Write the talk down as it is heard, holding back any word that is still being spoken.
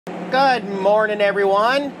Good morning,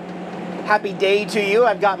 everyone. Happy day to you.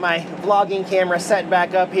 I've got my vlogging camera set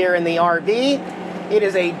back up here in the RV. It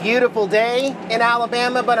is a beautiful day in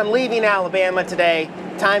Alabama, but I'm leaving Alabama today.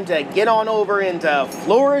 Time to get on over into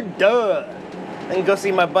Florida and go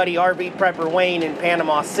see my buddy RV Prepper Wayne in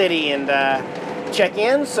Panama City and check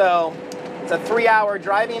in. So it's a 3-hour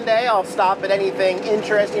driving day. I'll stop at anything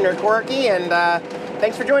interesting or quirky, and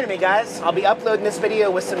thanks for joining me, guys. I'll be uploading this video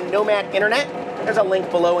with some Nomad internet. There's a link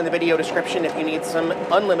below in the video description if you need some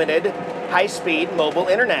unlimited, high-speed mobile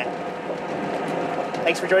internet.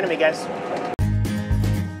 Thanks for joining me, guys.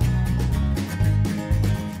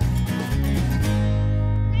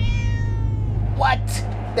 What?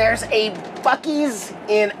 There's a Buc-ee's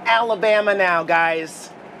in Alabama now, guys.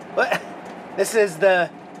 What? This is the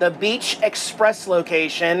Beach Express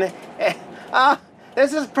location.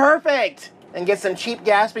 This is perfect. And get some cheap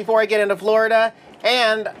gas before I get into Florida.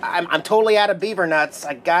 And I'm totally out of beaver nuts.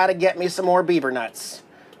 I gotta get me some more beaver nuts.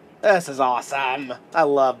 This is awesome. I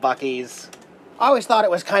love Buc-ee's. I always thought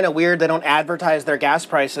it was kind of weird they don't advertise their gas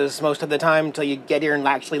prices most of the time until you get here and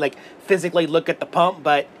actually physically look at the pump,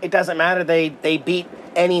 but it doesn't matter. They beat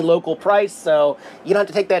any local price, so you don't have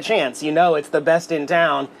to take that chance. You know it's the best in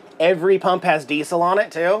town. Every pump has diesel on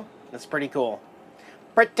it too. That's pretty cool.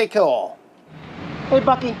 Pretty cool. Hey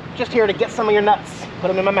Bucky, just here to get some of your nuts. Put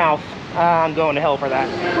them in my mouth. I'm going to hell for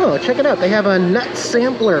that. Oh, check it out. They have a nut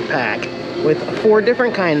sampler pack with 4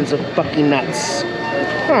 different kinds of Bucky nuts.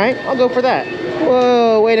 All right, I'll go for that.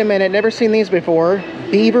 Whoa, wait a minute. Never seen these before.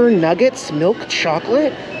 Beaver nuggets, milk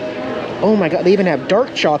chocolate. Oh my God, they even have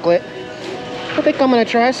dark chocolate. I think I'm gonna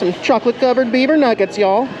try some chocolate-covered beaver nuggets,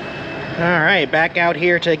 y'all. All right, back out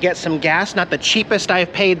here to get some gas. Not the cheapest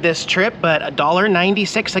I've paid this trip, but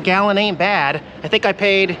 $1.96 a gallon ain't bad. I think I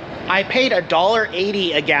paid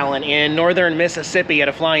 $1.80 a gallon in northern Mississippi at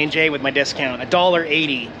a Flying J with my discount.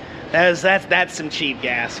 $1.80. That's some cheap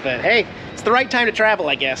gas, but hey, it's the right time to travel,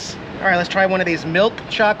 I guess. All right, let's try one of these milk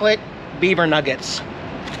chocolate beaver nuggets.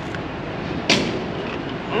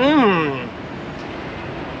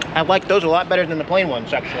 I like those a lot better than the plain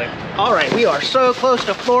ones, actually. All right, we are so close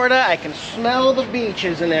to Florida. I can smell the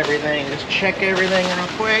beaches and everything. Let's check everything real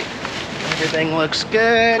quick. Everything looks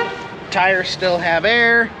good. Tires still have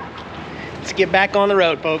air. Let's get back on the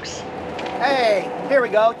road, folks. Hey, here we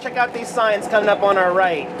go. Check out these signs coming up on our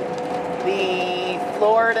right. The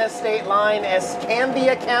Florida state line,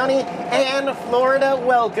 Escambia County, and Florida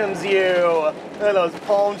welcomes you. Look at those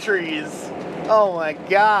palm trees. Oh my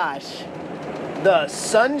gosh. The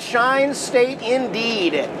Sunshine State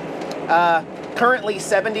indeed. Currently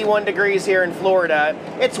 71 degrees here in Florida.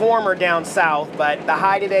 It's warmer down south, but the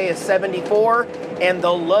high today is 74 and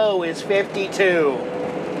the low is 52.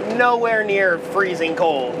 Nowhere near freezing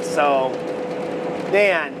cold, so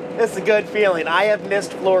man, this is a good feeling. I have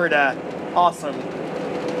missed Florida. Awesome.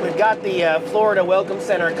 We've got the Florida Welcome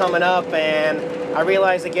Center coming up, and I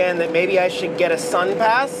realize again that maybe I should get a sun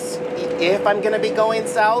pass if I'm gonna be going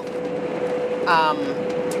south.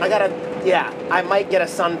 I might get a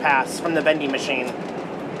sun pass from the vending machine.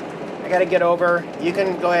 I gotta get over. You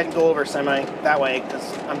can go ahead and go over semi that way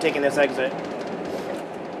because I'm taking this exit.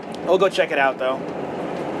 We'll go check it out though.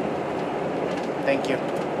 Thank you.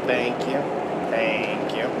 Thank you.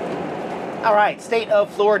 Thank you. All right, State of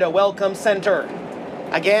Florida Welcome Center.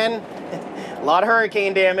 Again, a lot of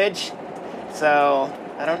hurricane damage, so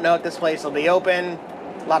I don't know if this place will be open.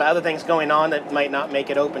 A lot of other things going on that might not make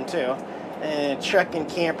it open too. And truck and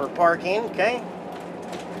camper parking, okay.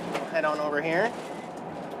 We'll head on over here.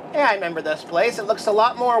 Yeah, I remember this place. It looks a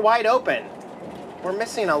lot more wide open. We're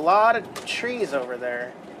missing a lot of trees over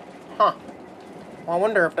there. Huh. Well, I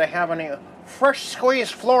wonder if they have any fresh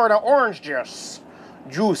squeezed Florida orange juice.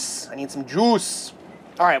 I need some juice.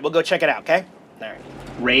 All right, we'll go check it out, okay? All right.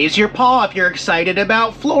 Raise your paw if you're excited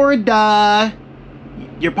about Florida.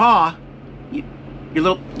 Your paw. You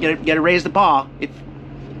gotta raise the paw.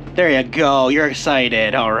 There you go, you're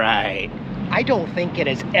excited, all right. I don't think it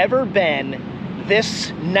has ever been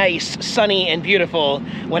this nice, sunny, and beautiful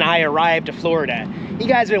when I arrived to Florida. You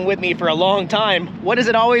guys have been with me for a long time. What does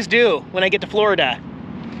it always do when I get to Florida?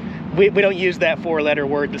 We don't use that 4-letter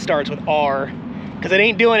word that starts with R, because it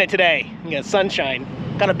ain't doing it today. You got sunshine.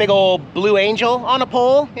 Got a big old blue angel on a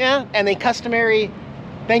pole, yeah, and the customary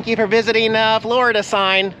thank you for visiting Florida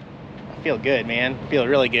sign. I feel good, man. I feel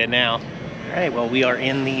really good now. All right, well, we are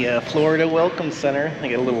in the Florida Welcome Center. I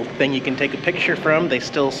got a little thing you can take a picture from. They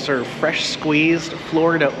still serve fresh squeezed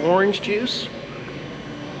Florida orange juice.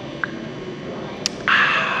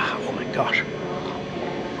 Oh my gosh.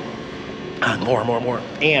 More.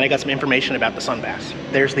 And I got some information about the Sun Pass.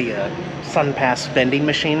 There's the Sun Pass vending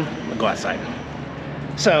machine. We'll go outside.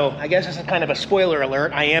 So I guess this is kind of a spoiler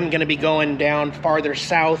alert. I am going to be going down farther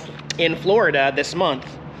south in Florida this month.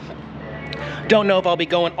 Don't know if I'll be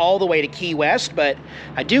going all the way to Key West, but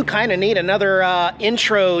I do kind of need another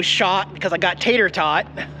intro shot because I got tater tot.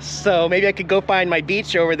 So maybe I could go find my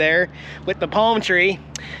beach over there with the palm tree,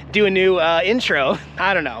 do a new intro.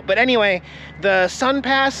 I don't know. But anyway, the Sun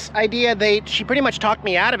Pass idea, she pretty much talked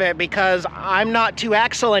me out of it because I'm not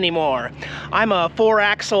 2-axle anymore. I'm a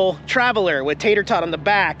 4-axle traveler with tater tot on the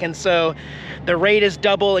back, and so the rate is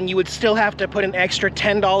double, and you would still have to put an extra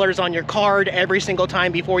 $10 on your card every single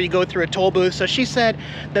time before you go through a toll booth. So she said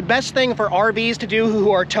the best thing for RVs to do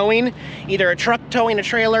who are towing, either a truck towing a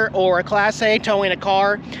trailer or a Class A towing a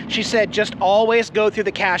car, she said just always go through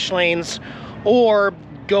the cash lanes or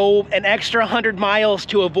go an extra 100 miles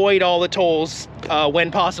to avoid all the tolls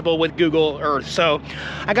when possible with Google Earth. So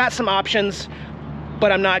I got some options,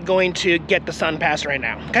 but I'm not going to get the Sun Pass right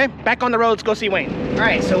now. Okay, back on the road, let's go see Wayne. All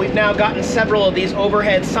right, so we've now gotten several of these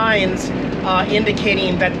overhead signs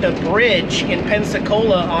indicating that the bridge in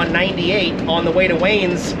Pensacola on 98 on the way to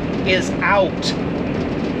Wayne's is out.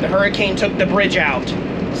 The hurricane took the bridge out.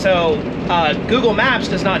 So Google Maps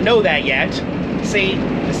does not know that yet. See,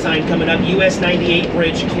 the sign coming up, US 98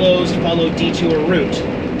 bridge closed, follow detour route.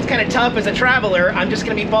 It's kind of tough as a traveler. I'm just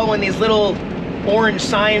gonna be following these little orange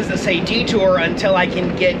signs that say detour until I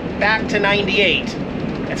can get back to 98.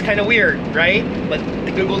 That's kind of weird, right? But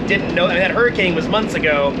the Google didn't know. I mean, that hurricane was months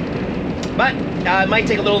ago, but it might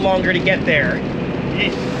take a little longer to get there.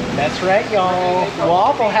 That's right, y'all.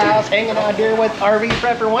 Waffle House hanging out here with RV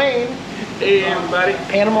Prepper Wayne. Hey, everybody.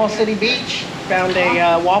 Panama City Beach. Found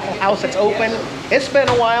a Waffle House that's open. It's been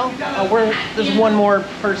a while. There's one more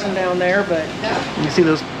person down there, but you see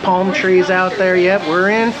those palm trees out there? Yep, we're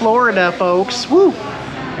in Florida, folks. Woo!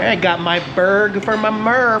 I got my burg for my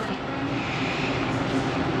Murph.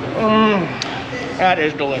 That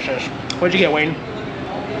is delicious. What'd you get, Wayne?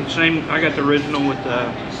 Same. I got the original with the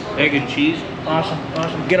egg and cheese. Awesome,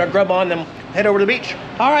 awesome. Get our grub on, then head over to the beach.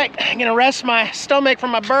 All right, I'm gonna rest my stomach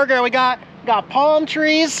from my burger. We got palm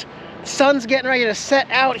trees. Sun's getting ready to set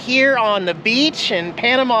out here on the beach in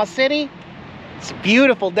Panama City. It's a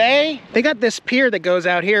beautiful day. They got this pier that goes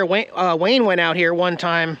out here. Wayne went out here one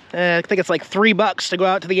time. I think it's like $3 to go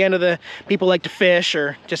out to the end of the, people like to fish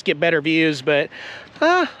or just get better views, but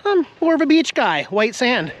I'm more of a beach guy. White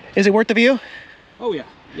sand. Is it worth the view? Oh yeah,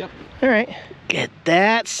 yep. All right. Get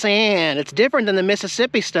that sand. It's different than the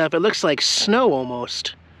Mississippi stuff. It looks like snow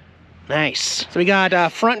almost. Nice. So we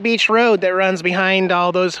got Front Beach Road that runs behind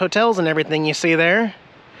all those hotels and everything you see there.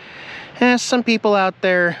 Some people out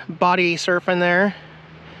there body surfing there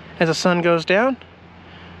as the sun goes down.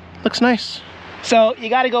 Looks nice. So you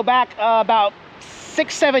got to go back about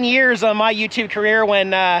 6-7 years on my YouTube career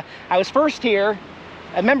when I was first here.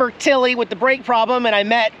 I remember Tilly with the brake problem, and I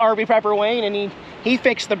met RV Prepper Wayne, and he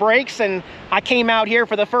fixed the brakes, and I came out here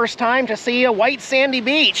for the first time to see a white sandy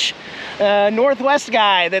beach. Northwest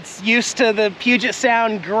guy that's used to the Puget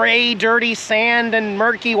Sound gray, dirty sand and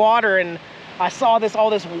murky water, and I saw all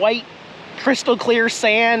this white, crystal clear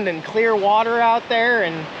sand and clear water out there,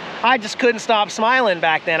 and I just couldn't stop smiling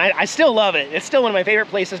back then. I still love it. It's still one of my favorite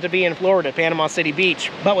places to be in Florida, Panama City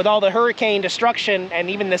Beach. But with all the hurricane destruction and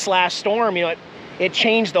even this last storm, you know, it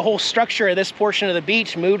changed the whole structure of this portion of the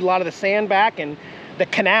beach, moved a lot of the sand back, and the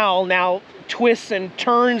canal now twists and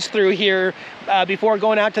turns through here before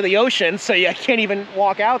going out to the ocean, so you can't even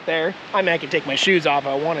walk out there. I mean, I could take my shoes off if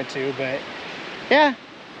I wanted to, but yeah,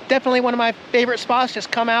 definitely one of my favorite spots.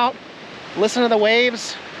 Just come out, listen to the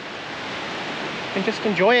waves, and just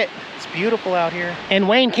enjoy it. It's beautiful out here. And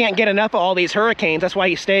Wayne can't get enough of all these hurricanes. That's why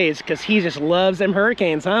he stays, because he just loves them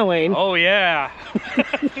hurricanes, huh, Wayne? Oh yeah.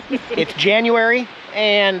 It's January,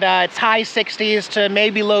 and it's high 60s to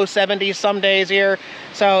maybe low 70s some days here.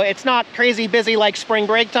 So it's not crazy busy like spring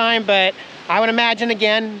break time, but I would imagine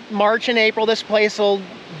again, March and April, this place will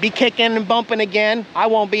be kicking and bumping again. I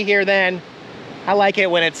won't be here then. I like it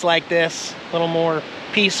when it's like this, a little more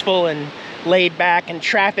peaceful and laid back, and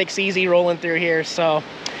traffic's easy rolling through here. So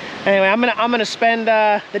anyway, I'm gonna spend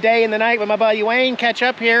the day and the night with my buddy Wayne, catch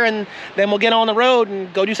up here, and then we'll get on the road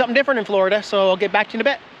and go do something different in Florida. So I'll get back to you in a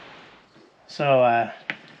bit. So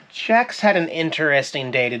Jack's had an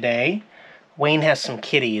interesting day today. Wayne has some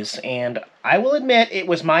kitties, and I will admit it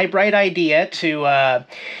was my bright idea to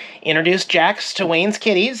introduce Jax to Wayne's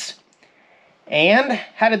kitties. And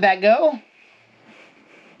how did that go?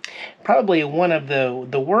 Probably one of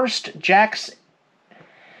the worst Jax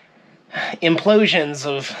implosions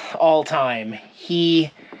of all time.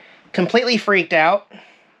 He completely freaked out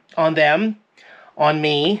on them, on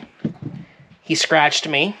me. He scratched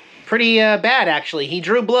me. Pretty bad, actually. He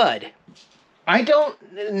drew blood. I don't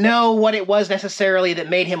know what it was necessarily that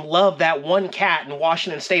made him love that one cat in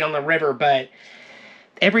Washington State on the river, but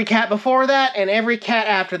every cat before that and every cat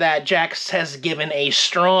after that, Jax has given a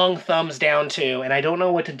strong thumbs down to, and I don't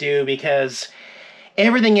know what to do because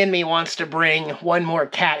everything in me wants to bring one more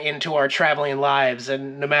cat into our traveling lives,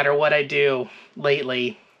 and no matter what I do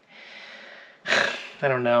lately, I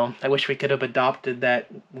don't know. I wish we could have adopted that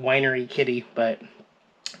winery kitty, but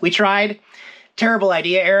we tried. Terrible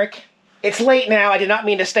idea, Eric. It's late now. I did not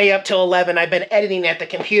mean to stay up till 11. I've been editing at the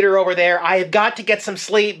computer over there. I have got to get some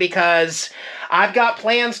sleep because I've got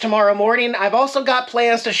plans tomorrow morning. I've also got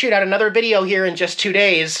plans to shoot out another video here in just 2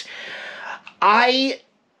 days.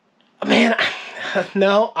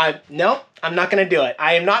 No, I'm not going to do it.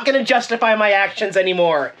 I am not going to justify my actions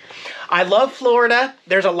anymore. I love Florida.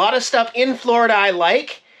 There's a lot of stuff in Florida I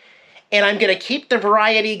like, and I'm going to keep the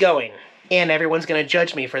variety going. And everyone's going to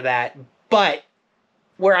judge me for that. But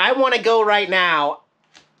where I want to go right now,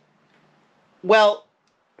 well,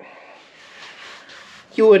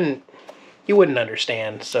 you wouldn't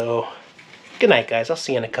understand. So, good night, guys. I'll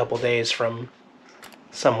see you in a couple days from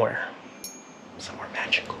somewhere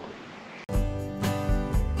magical.